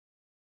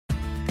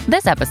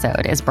This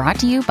episode is brought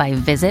to you by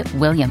Visit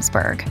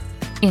Williamsburg.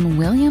 In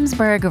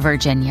Williamsburg,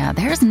 Virginia,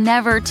 there's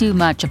never too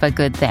much of a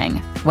good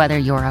thing. Whether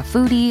you're a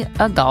foodie,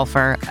 a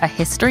golfer, a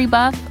history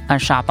buff, a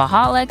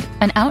shopaholic,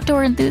 an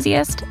outdoor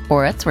enthusiast,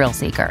 or a thrill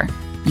seeker,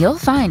 you'll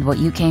find what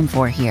you came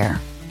for here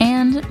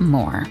and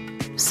more.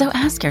 So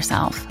ask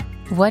yourself,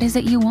 what is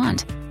it you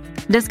want?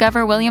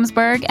 Discover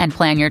Williamsburg and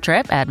plan your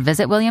trip at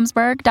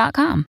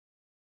visitwilliamsburg.com.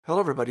 Hello,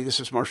 everybody.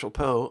 This is Marshall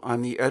Poe.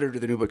 I'm the editor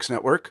of the New Books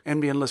Network.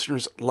 NBN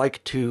listeners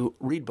like to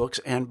read books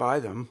and buy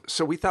them.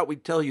 So we thought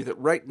we'd tell you that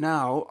right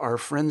now, our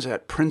friends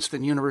at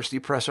Princeton University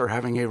Press are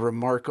having a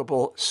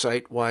remarkable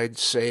site-wide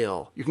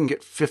sale. You can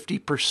get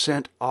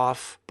 50%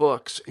 off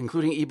books,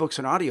 including ebooks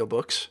and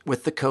audiobooks,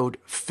 with the code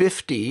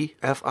 50,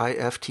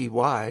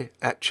 F-I-F-T-Y,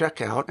 at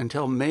checkout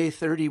until May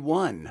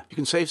 31. You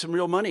can save some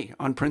real money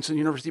on Princeton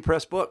University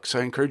Press books.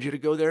 I encourage you to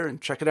go there and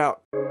check it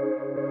out.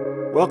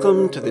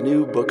 Welcome to the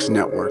New Books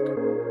Network.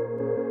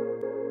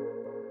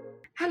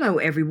 Hello,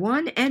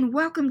 everyone, and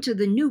welcome to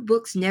the New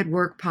Books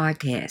Network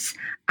podcast.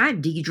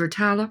 I'm Deidre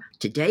Tyler.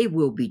 Today,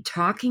 we'll be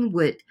talking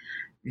with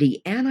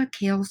Leanna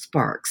Kell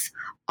Sparks,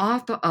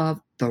 author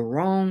of The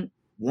Wrong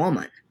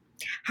Woman.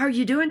 How are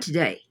you doing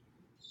today?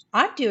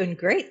 I'm doing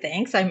great,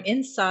 thanks. I'm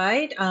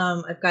inside.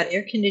 I've got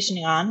air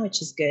conditioning on,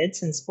 which is good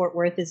since Fort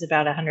Worth is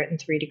about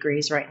 103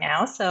 degrees right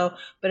now.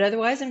 But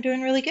otherwise, I'm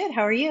doing really good.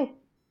 How are you?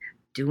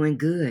 Doing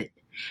good.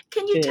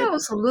 Can you tell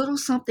us a little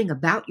something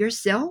about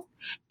yourself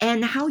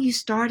and how you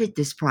started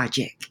this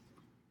project?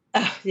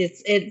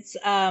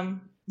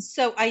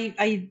 So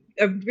I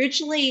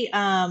originally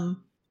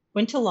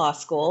went to law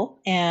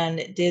school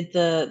and did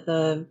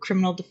the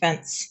criminal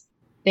defense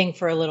thing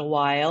for a little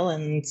while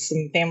and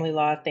some family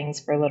law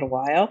things for a little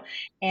while.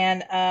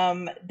 And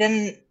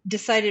then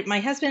decided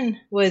my husband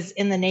was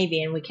in the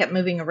Navy and we kept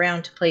moving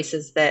around to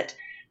places that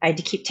I had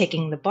to keep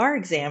taking the bar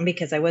exam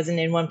because I wasn't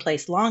in one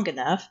place long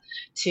enough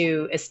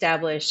to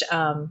establish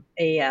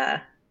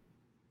where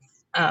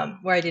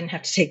I didn't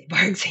have to take the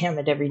bar exam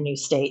at every new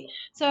state.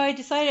 So I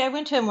decided, I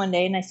went to him one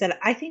day and I said,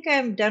 I think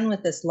I'm done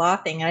with this law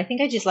thing. And I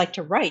think I just like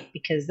to write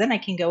because then I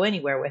can go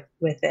anywhere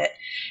with it.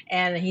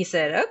 And he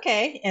said,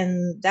 okay.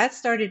 And that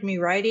started me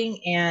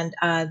writing. And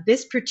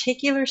this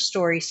particular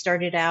story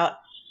started out,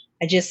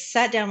 I just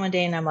sat down one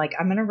day and I'm like,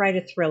 I'm going to write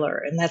a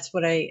thriller. And that's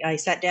what I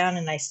sat down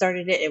and I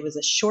started it. It was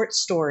a short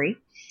story.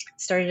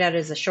 Started out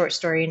as a short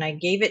story and I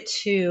gave it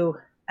to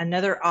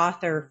another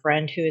author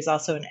friend who is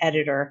also an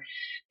editor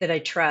that I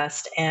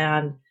trust.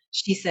 And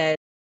she said,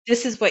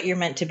 this is what you're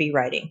meant to be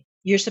writing.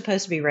 You're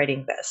supposed to be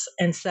writing this.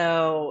 And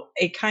so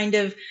I kind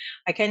of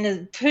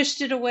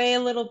pushed it away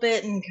a little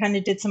bit and kind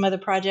of did some other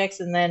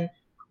projects. And then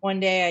one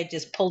day I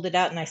just pulled it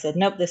out and I said,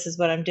 nope, this is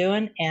what I'm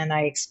doing. And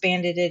I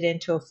expanded it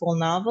into a full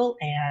novel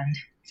and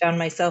found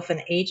myself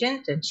an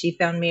agent and she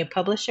found me a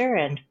publisher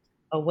and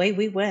away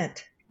we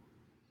went.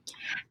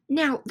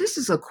 Now, this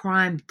is a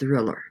crime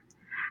thriller.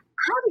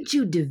 How did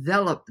you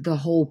develop the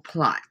whole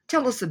plot?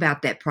 Tell us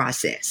about that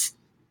process.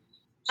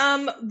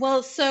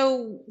 Well,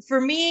 so for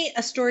me,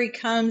 a story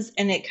comes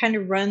and it kind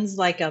of runs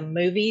like a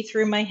movie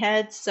through my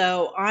head.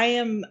 So I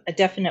am a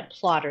definite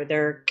plotter.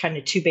 There are kind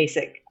of two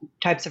basic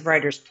types of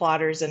writers,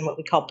 plotters and what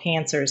we call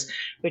pantsers,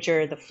 which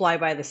are the fly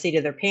by the seat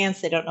of their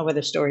pants. They don't know where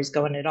the story's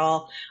going at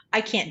all.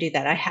 I can't do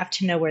that. I have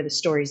to know where the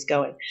story's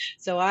going.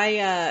 So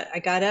I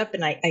got up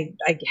and I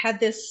had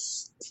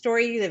this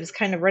story that was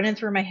kind of running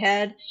through my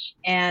head.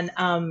 And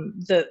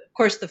of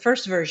course, the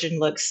first version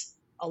looks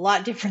a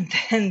lot different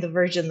than the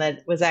version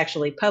that was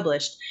actually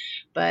published.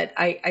 But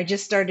I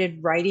just started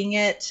writing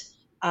it.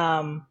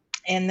 And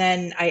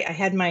then I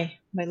had my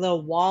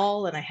little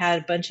wall and I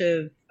had a bunch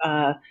of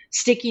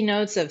sticky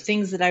notes of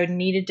things that I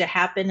needed to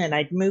happen. And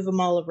I'd move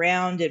them all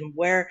around and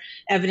where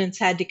evidence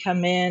had to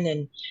come in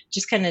and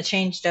just kind of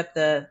changed up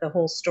the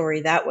whole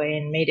story that way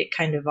and made it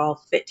kind of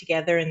all fit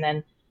together. And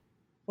then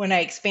when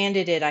I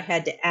expanded it, I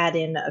had to add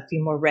in a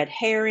few more red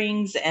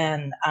herrings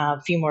and a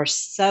few more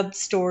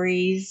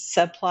sub-stories,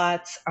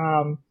 subplots.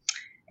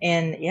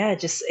 And yeah,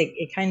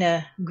 it kind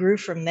of grew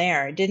from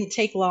there. It didn't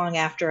take long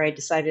after I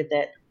decided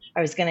that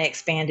I was going to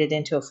expand it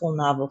into a full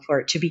novel for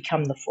it to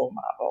become the full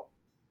novel.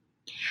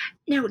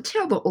 Now,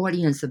 tell the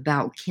audience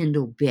about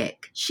Kendall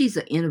Beck. She's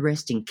an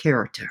interesting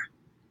character.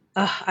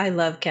 Oh, I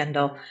love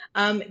Kendall.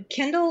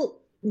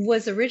 Kendall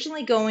was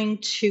originally going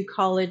to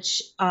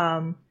college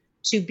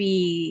to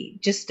be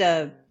just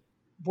a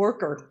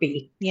worker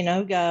bee,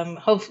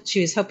 she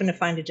was hoping to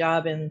find a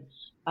job in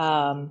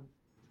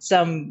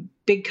some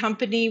big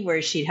company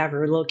where she'd have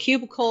her little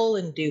cubicle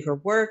and do her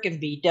work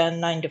and be done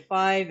 9 to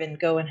 5 and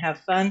go and have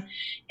fun.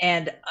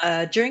 And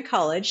during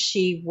college,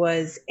 she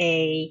worked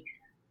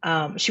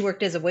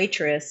as a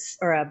waitress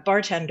or a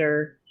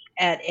bartender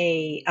at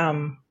a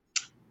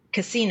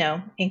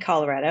casino in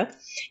Colorado.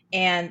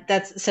 And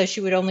so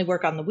she would only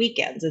work on the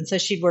weekends. And so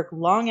she'd work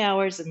long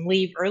hours and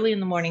leave early in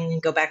the morning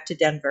and go back to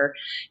Denver.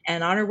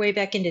 And on her way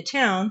back into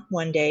town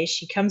one day,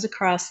 she comes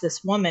across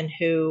this woman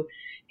who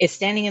it's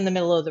standing in the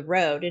middle of the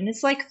road, and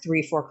it's like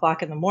 3, 4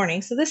 o'clock in the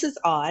morning. So this is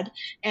odd.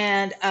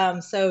 And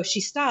so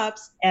she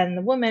stops, and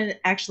the woman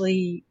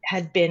actually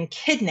had been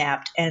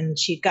kidnapped, and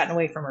she'd gotten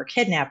away from her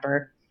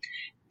kidnapper.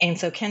 And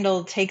so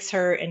Kendall takes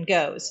her and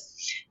goes.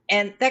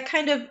 And that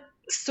kind of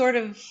sort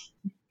of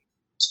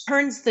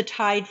turns the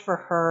tide for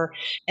her.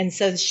 And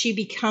so she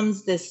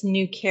becomes this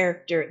new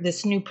character,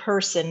 this new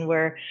person,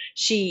 where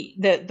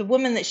the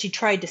woman that she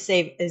tried to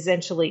save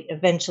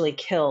eventually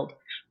killed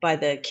by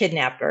the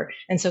kidnapper.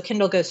 And so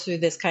Kendall goes through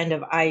this kind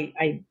of,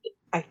 I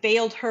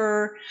failed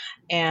her.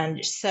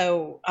 And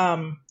so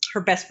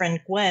her best friend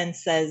Gwen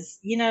says,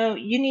 you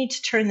need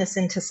to turn this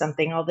into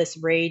something, all this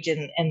rage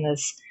and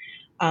this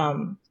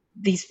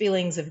these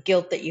feelings of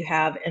guilt that you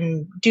have,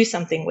 and do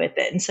something with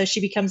it. And so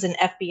she becomes an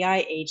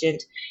FBI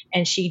agent,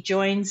 and she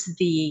joins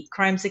the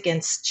Crimes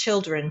Against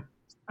Children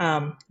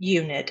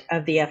unit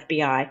of the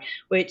FBI,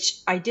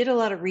 which I did a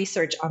lot of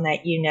research on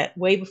that unit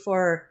way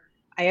before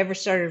I ever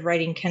started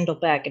writing Kendall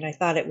Beck. And I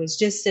thought it was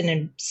just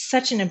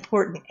such an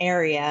important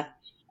area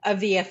of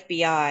the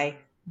FBI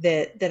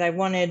that I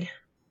wanted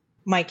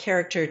my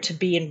character to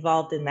be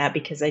involved in that,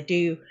 because I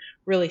do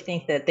really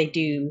think that they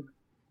do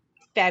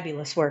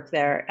fabulous work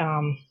there.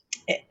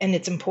 And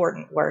it's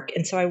important work.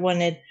 And so I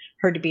wanted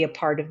her to be a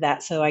part of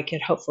that so I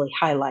could hopefully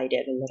highlight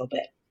it a little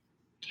bit.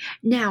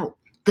 Now,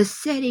 the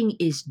setting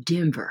is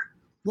Denver.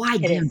 Why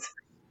Denver?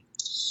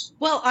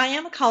 Well, I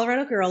am a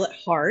Colorado girl at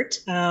heart.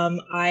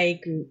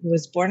 I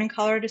was born in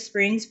Colorado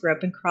Springs, grew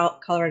up in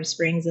Colorado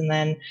Springs, and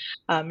then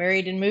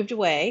married and moved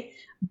away.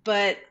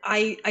 But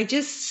I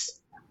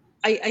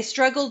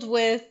struggled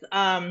with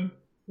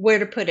where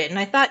to put it. And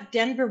I thought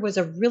Denver was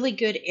a really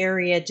good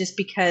area just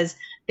because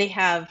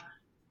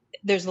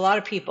there's a lot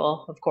of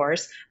people, of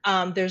course.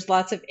 There's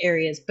lots of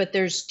areas, but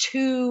there's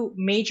two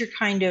major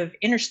kind of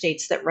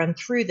interstates that run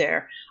through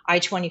there.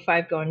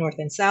 I-25 going north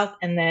and south,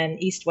 and then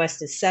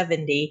east-west is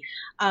 70.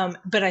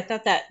 But I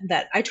thought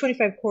that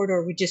I-25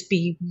 corridor would just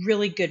be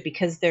really good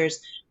because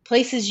there's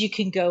places you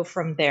can go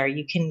from there.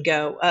 You can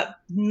go up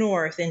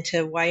north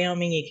into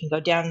Wyoming. You can go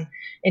down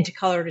into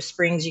Colorado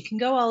Springs. You can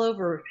go all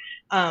over.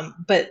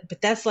 But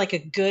that's like a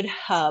good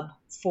hub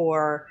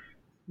for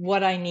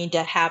what I need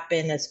to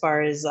happen as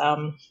far as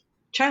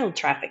child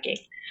trafficking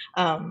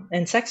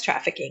and sex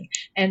trafficking.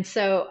 And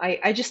so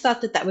I just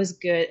thought that was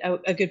good,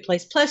 a good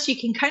place. Plus, you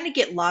can kind of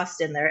get lost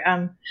in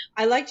there.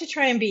 I like to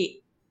try and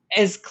be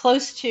as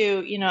close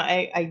to,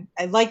 I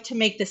like to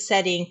make the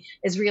setting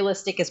as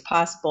realistic as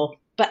possible,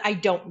 but I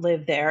don't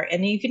live there.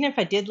 And even if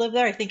I did live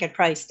there, I think I'd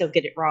probably still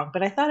get it wrong.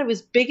 But I thought it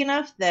was big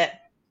enough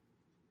that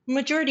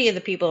majority of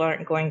the people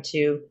aren't going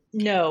to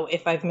know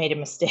if I've made a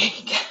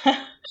mistake.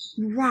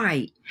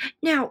 Right.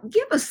 Now,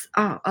 give us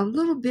a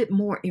little bit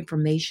more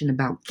information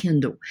about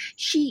Kendall.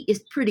 She is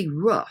pretty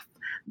rough,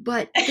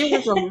 but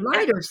there's a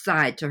lighter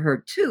side to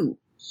her too.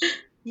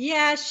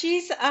 Yeah,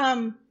 she's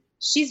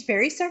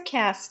very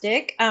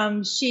sarcastic.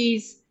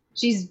 She's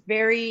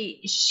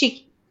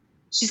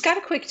got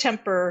a quick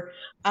temper,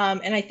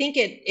 and I think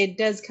it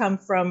does come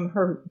from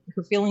her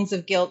feelings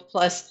of guilt.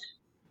 Plus,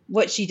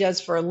 what she does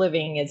for a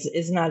living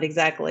is not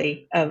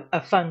exactly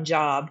a fun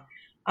job.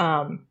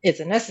 It's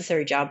a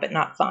necessary job, but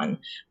not fun.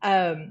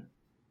 And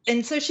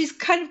so she's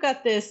kind of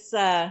got this,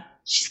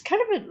 she's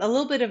kind of a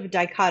little bit of a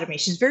dichotomy.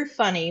 She's very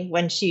funny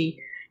when she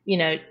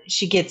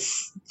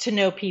gets to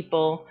know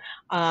people,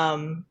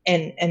 and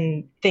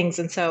things.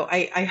 And so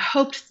I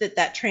hoped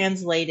that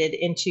translated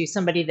into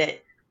somebody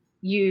that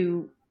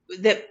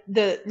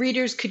the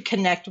readers could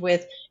connect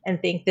with and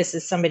think this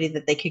is somebody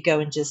that they could go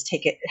and just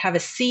have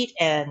a seat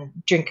and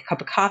drink a cup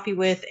of coffee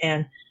with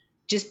and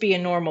just be a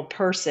normal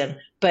person.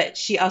 But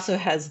she also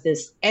has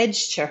this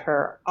edge to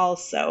her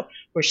also,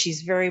 where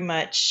she's very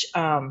much,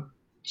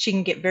 she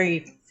can get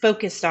very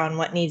focused on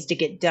what needs to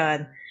get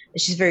done.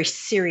 And she's very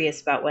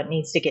serious about what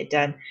needs to get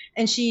done.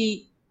 And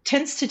she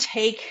tends to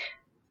take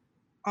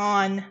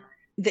on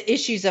the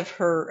issues of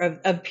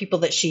people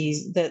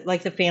that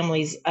like the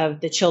families of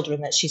the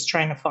children that she's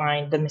trying to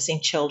find, the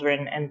missing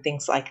children and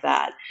things like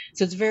that.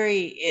 So it's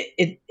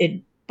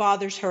it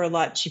bothers her a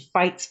lot. She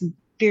fights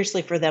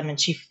fiercely for them and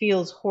she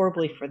feels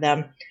horribly for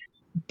them,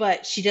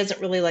 but she doesn't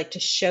really like to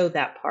show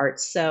that part.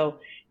 So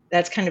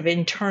that's kind of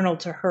internal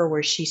to her,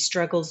 where she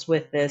struggles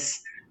with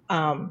this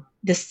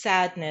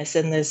sadness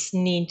and this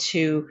need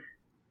to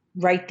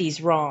right these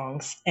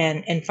wrongs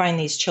and find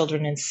these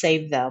children and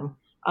save them,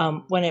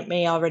 when it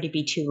may already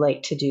be too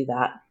late to do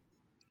that.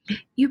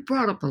 You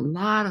brought up a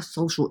lot of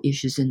social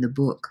issues in the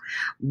book,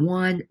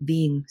 one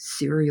being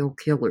serial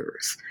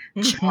killers,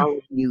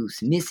 child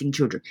abuse, missing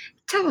children.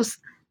 Tell us,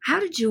 how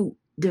did you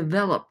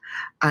develop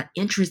an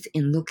interest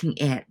in looking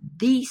at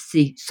these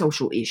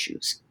social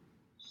issues?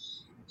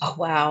 Oh,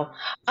 wow.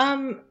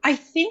 I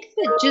think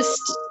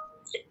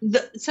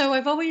that so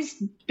I've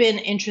always been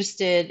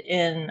interested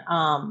in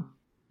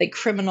like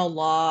criminal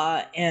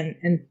law and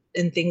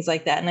things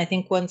like that. And I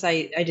think once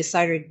I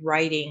decided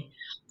writing,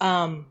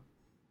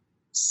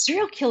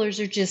 serial killers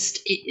are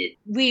just,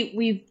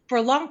 we for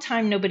a long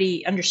time,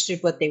 nobody understood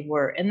what they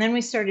were. And then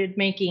we started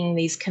making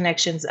these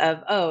connections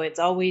of, it's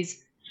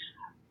always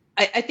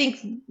I think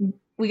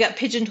we got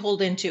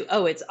pigeonholed into,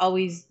 it's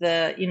always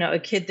the, a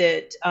kid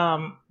that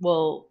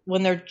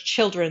when they're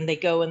children, they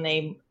go and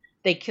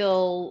they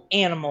kill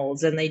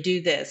animals and they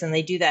do this and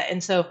they do that.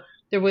 And so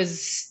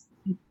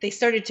they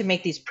started to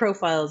make these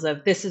profiles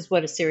of this is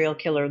what a serial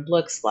killer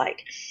looks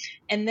like.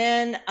 And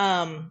then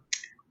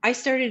I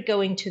started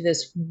going to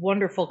this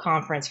wonderful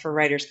conference for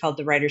writers called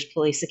the Writers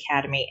Police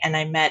Academy. And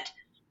I met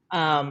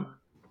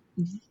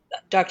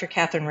Dr.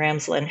 Catherine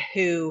Ramsland,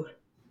 who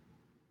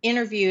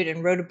interviewed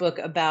and wrote a book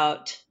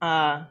about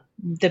the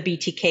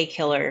BTK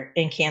killer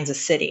in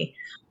Kansas City.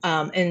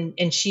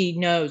 And she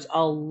knows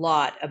a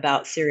lot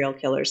about serial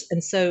killers.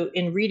 And so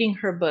in reading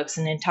her books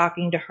and in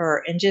talking to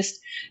her and just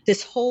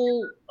this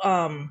whole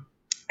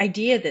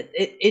idea that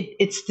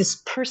it's this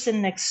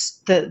person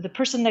the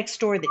person next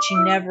door that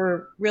you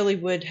never really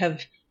would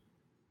have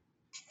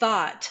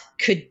thought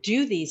could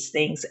do these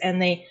things.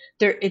 And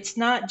it's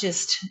not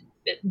just,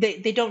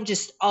 they don't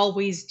just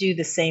always do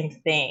the same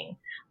thing.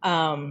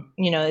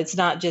 It's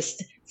not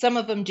just, some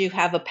of them do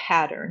have a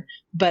pattern,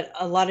 but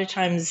a lot of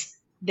times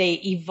they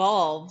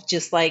evolve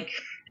just like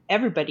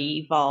everybody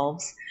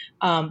evolves.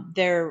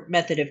 Their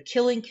method of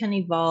killing can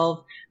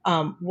evolve.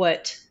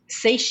 What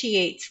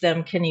satiates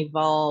them can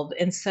evolve.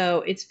 And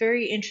so it's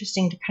very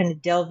interesting to kind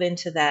of delve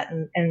into that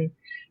and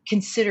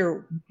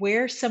consider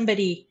where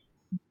somebody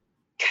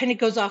kind of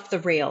goes off the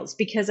rails.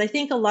 Because I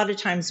think a lot of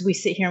times we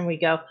sit here and we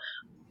go,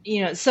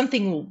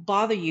 something will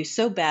bother you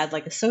so bad,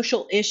 like a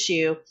social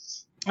issue.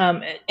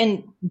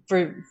 And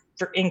for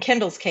in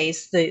Kendall's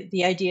case,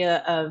 the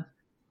idea of,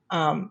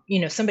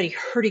 somebody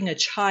hurting a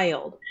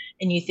child,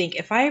 and you think,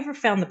 if I ever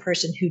found the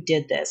person who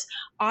did this,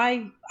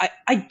 I'd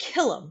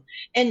kill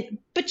him.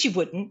 But you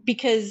wouldn't,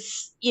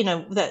 because,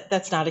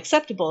 that's not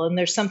acceptable. And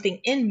there's something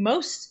in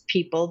most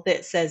people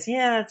that says,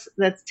 yeah,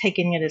 that's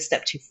taking it a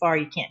step too far.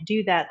 You can't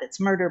do that. That's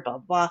murder, blah,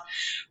 blah.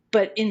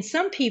 But in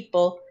some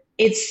people,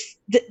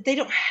 they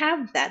don't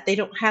have that. They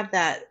don't have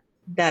that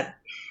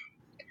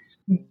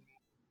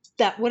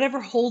whatever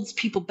holds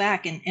people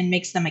back and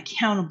makes them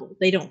accountable.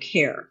 They don't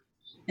care.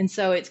 And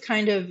so it's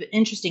kind of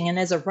interesting. And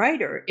as a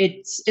writer,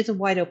 it's a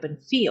wide open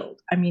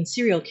field. I mean,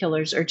 serial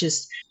killers are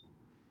just,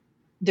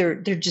 they're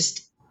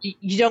just,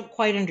 you don't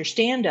quite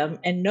understand them,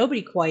 and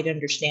nobody quite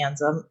understands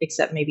them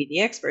except maybe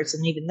the experts.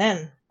 And even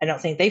then, I don't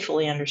think they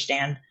fully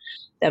understand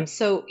them.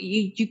 So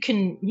you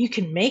can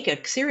make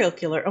a serial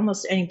killer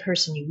almost any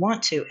person you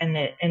want to,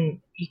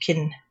 and you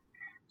can.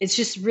 It's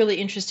just really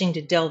interesting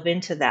to delve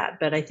into that.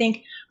 But I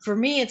think for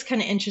me, it's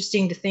kind of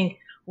interesting to think,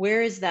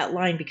 where is that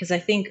line? Because I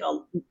think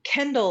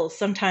Kendall,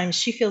 sometimes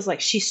she feels like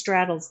she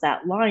straddles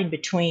that line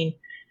between,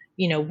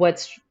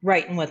 what's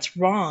right and what's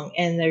wrong.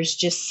 And there's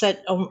just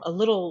a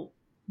little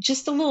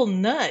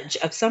nudge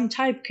of some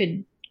type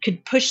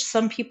could push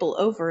some people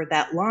over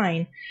that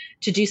line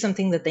to do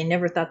something that they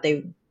never thought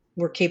they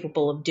were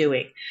capable of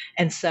doing.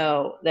 And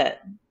so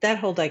that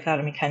whole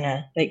dichotomy kind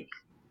of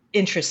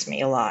interests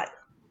me a lot.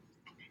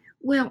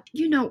 Well,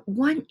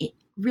 one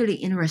really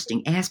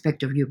interesting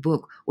aspect of your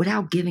book,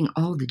 without giving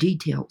all the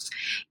details,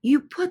 you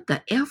put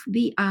the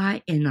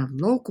FBI and a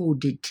local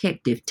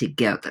detective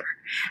together.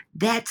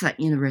 That's an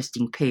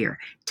interesting pair.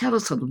 Tell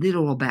us a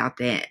little about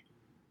that.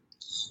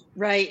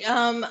 Right.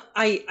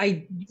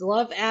 I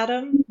love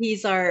Adam.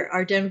 He's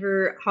our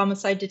Denver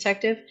homicide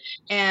detective.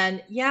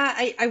 And yeah,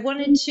 I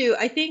wanted to,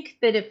 I think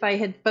that if I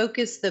had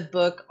focused the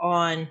book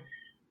on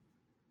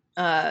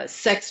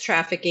sex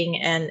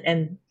trafficking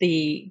and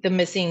the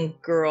missing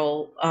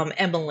girl,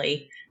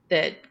 Emily,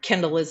 that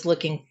Kendall is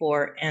looking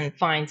for and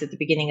finds at the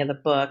beginning of the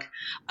book,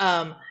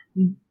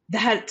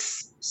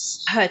 that's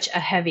such a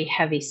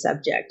heavy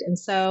subject. And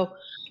so,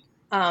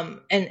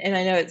 and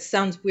I know it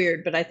sounds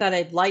weird, but I thought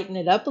I'd lighten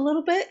it up a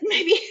little bit,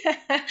 maybe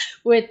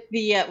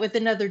with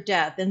another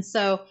death. And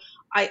so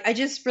I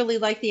just really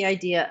like the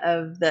idea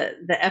of the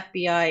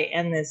FBI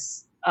and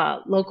this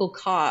local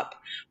cop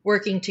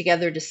working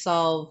together to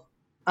solve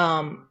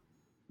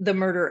the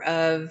murder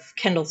of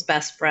Kendall's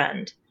best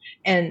friend.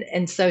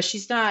 And so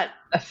she's not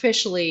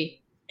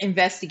officially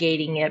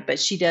investigating it, but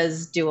she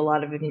does do a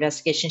lot of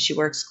investigation. She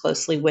works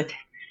closely with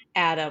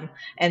Adam,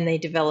 and they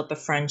develop a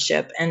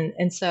friendship.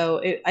 And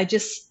so I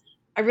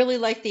really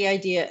like the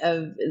idea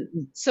of,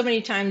 so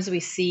many times we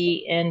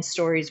see in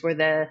stories where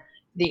the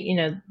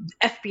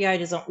FBI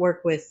doesn't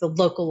work with the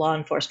local law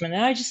enforcement.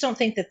 And I just don't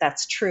think that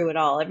that's true at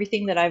all.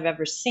 Everything that I've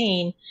ever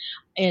seen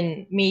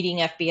in meeting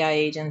FBI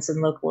agents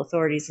and local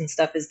authorities and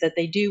stuff is that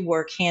they do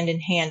work hand in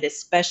hand,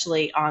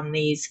 especially on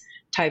these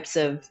types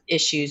of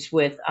issues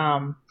with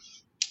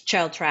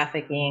child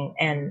trafficking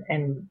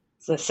and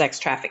the sex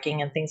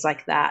trafficking and things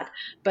like that.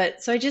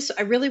 But so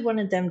I really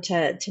wanted them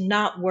to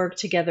not work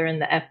together in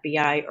the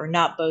FBI or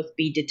not both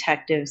be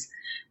detectives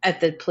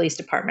at the police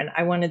department.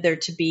 I wanted there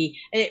to be,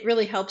 and it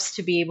really helps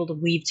to be able to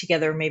weave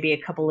together maybe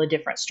a couple of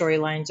different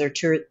storylines or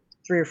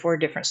 3 or 4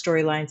 different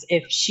storylines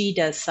if she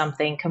does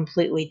something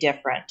completely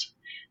different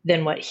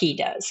than what he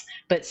does.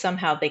 But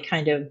somehow they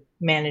kind of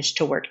manage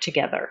to work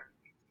together.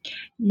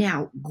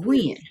 Now,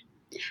 Gwen.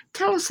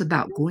 Tell us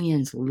about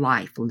Gwen's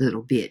life a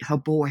little bit, her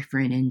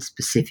boyfriend and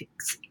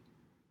specifics.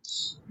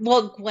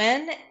 Well,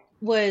 Gwen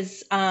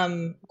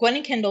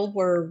and Kendall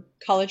were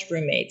college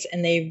roommates,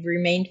 and they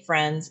remained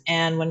friends.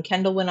 And when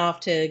Kendall went off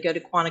to go to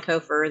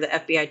Quantico for the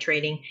FBI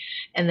training,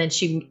 and then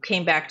she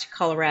came back to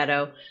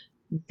Colorado,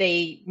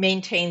 they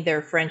maintained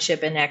their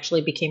friendship and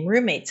actually became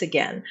roommates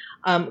again.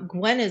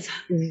 Gwen is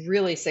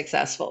really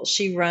successful.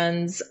 She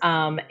runs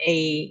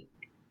a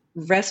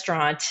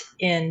restaurant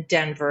in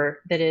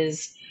Denver that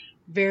is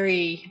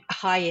very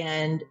high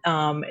end.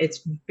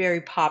 It's very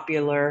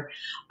popular,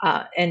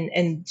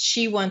 and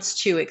she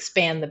wants to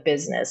expand the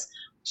business.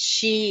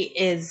 She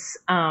is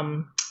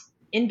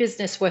in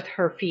business with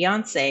her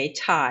fiance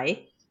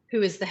Ty,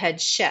 who is the head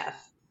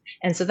chef,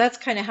 and so that's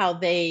kind of how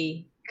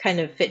they kind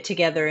of fit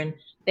together. And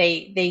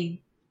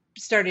they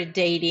started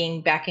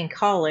dating back in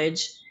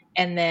college,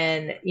 and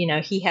then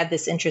he had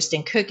this interest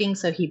in cooking,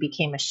 so he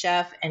became a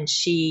chef, and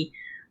she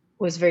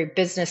was very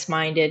business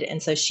minded,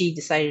 and so she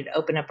decided to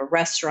open up a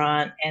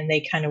restaurant, and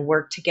they kind of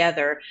worked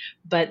together.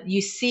 But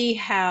you see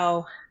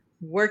how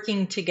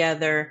working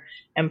together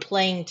and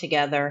playing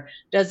together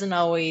doesn't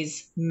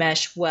always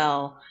mesh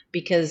well,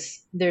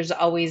 because there's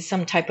always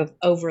some type of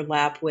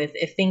overlap with,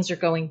 if things are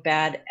going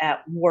bad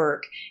at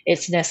work,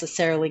 it's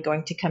necessarily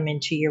going to come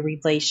into your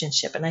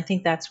relationship. And I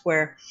think that's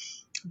where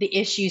the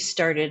issues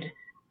started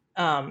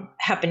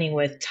happening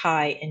with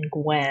Ty and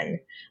Gwen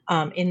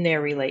in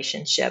their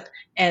relationship.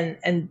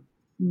 And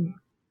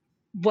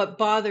what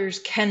bothers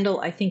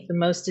Kendall, I think, the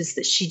most is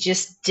that she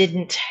just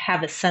didn't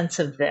have a sense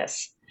of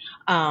this.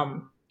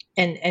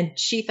 And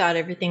she thought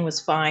everything was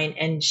fine.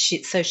 And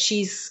so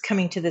she's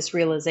coming to this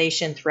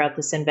realization throughout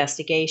this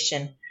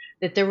investigation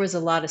that there was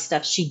a lot of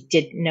stuff she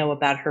didn't know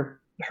about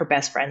her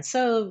best friend.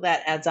 So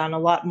that adds on a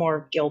lot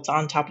more guilt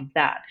on top of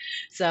that.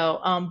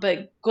 So,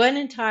 but Gwen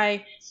and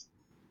Ty,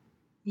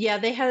 yeah,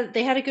 they had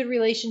a good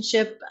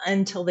relationship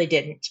until they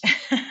didn't.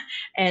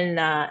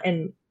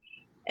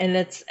 And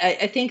that's,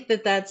 I think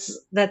that's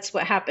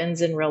what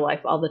happens in real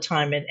life all the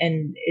time.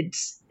 And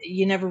it's,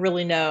 you never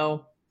really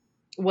know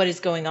what is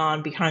going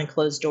on behind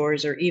closed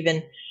doors, or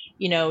even,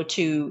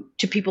 to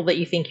people that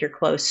you think you're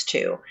close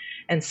to.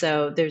 And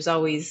so there's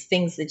always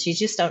things that you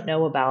just don't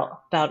know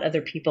about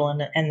other people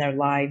and their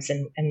lives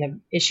and the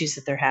issues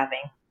that they're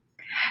having.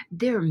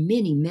 There are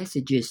many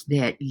messages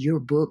that your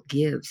book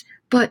gives,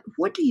 but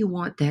what do you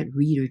want that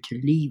reader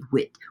to leave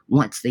with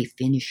once they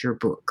finish your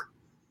book?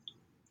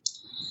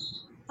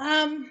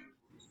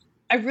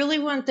 I really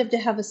want them to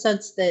have a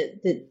sense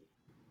that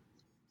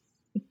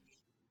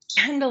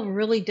Kendall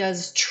really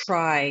does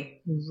try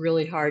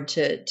really hard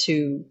to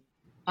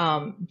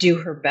do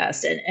her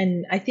best.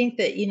 And I think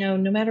that,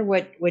 no matter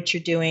what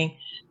you're doing,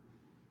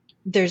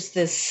 there's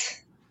this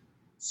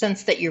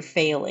sense that you're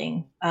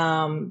failing,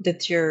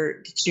 that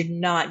you're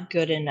not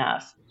good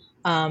enough.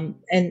 And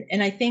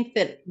I think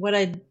that what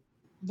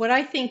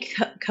I think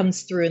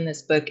comes through in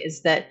this book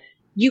is that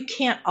you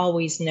can't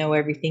always know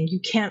everything.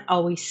 You can't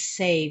always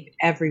save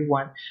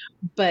everyone,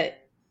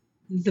 but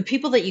the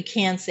people that you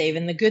can save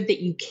and the good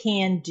that you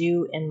can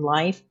do in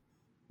life,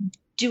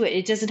 do it.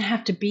 It doesn't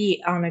have to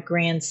be on a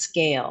grand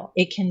scale.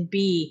 It can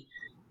be,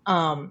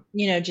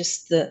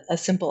 just a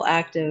simple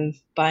act of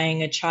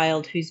buying a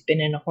child who's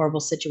been in a horrible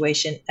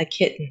situation, a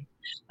kitten.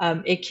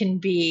 It can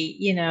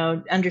be,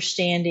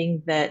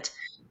 understanding that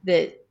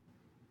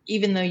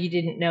even though you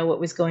didn't know what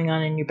was going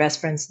on in your best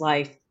friend's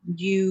life,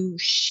 you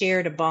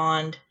shared a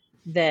bond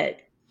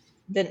that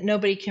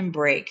nobody can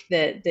break.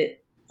 That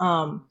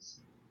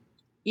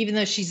even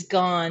though she's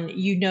gone,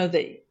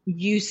 that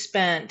you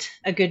spent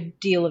a good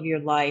deal of your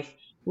life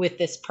with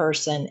this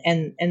person,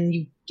 and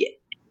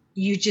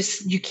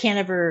you can't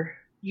ever,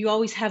 you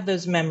always have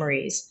those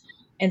memories.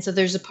 And so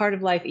there's a part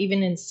of life,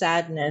 even in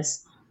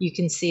sadness, you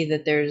can see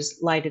that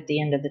there's light at the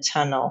end of the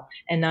tunnel,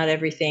 and not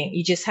everything.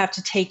 You just have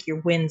to take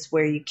your wins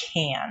where you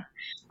can.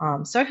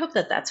 So I hope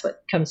that that's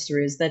what comes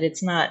through, is that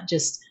it's not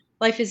just,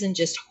 life isn't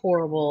just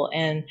horrible,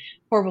 and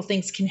horrible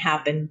things can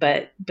happen,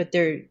 but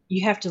there,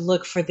 you have to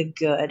look for the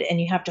good,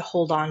 and you have to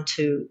hold on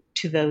to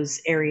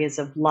those areas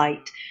of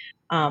light,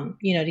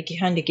 to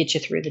kind of get you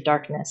through the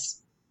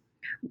darkness.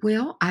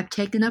 Well, I've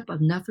taken up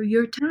enough of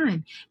your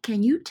time.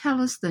 Can you tell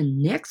us the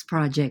next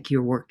project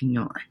you're working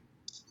on?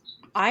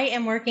 I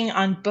am working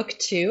on book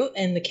 2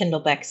 in the Kendall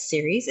Beck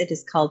series. It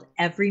is called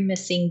Every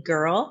Missing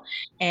Girl.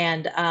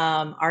 And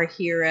our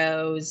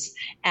heroes,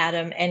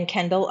 Adam and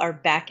Kendall, are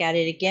back at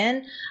it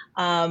again.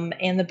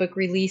 And the book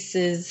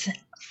releases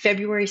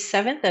February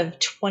 7th of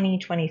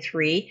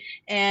 2023.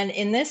 And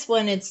in this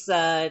one, it's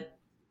Adam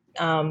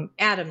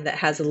that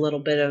has a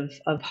little bit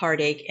of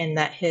heartache, and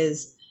that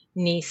his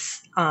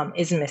niece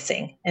is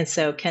missing. And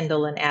so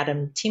Kendall and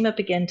Adam team up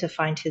again to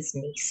find his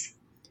niece.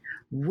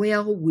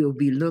 Well, we'll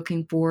be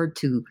looking forward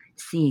to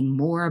seeing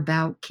more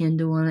about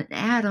Kendall and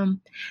Adam.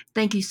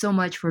 Thank you so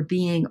much for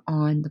being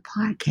on the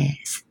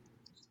podcast.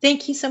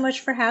 Thank you so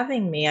much for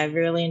having me. I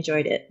really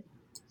enjoyed it.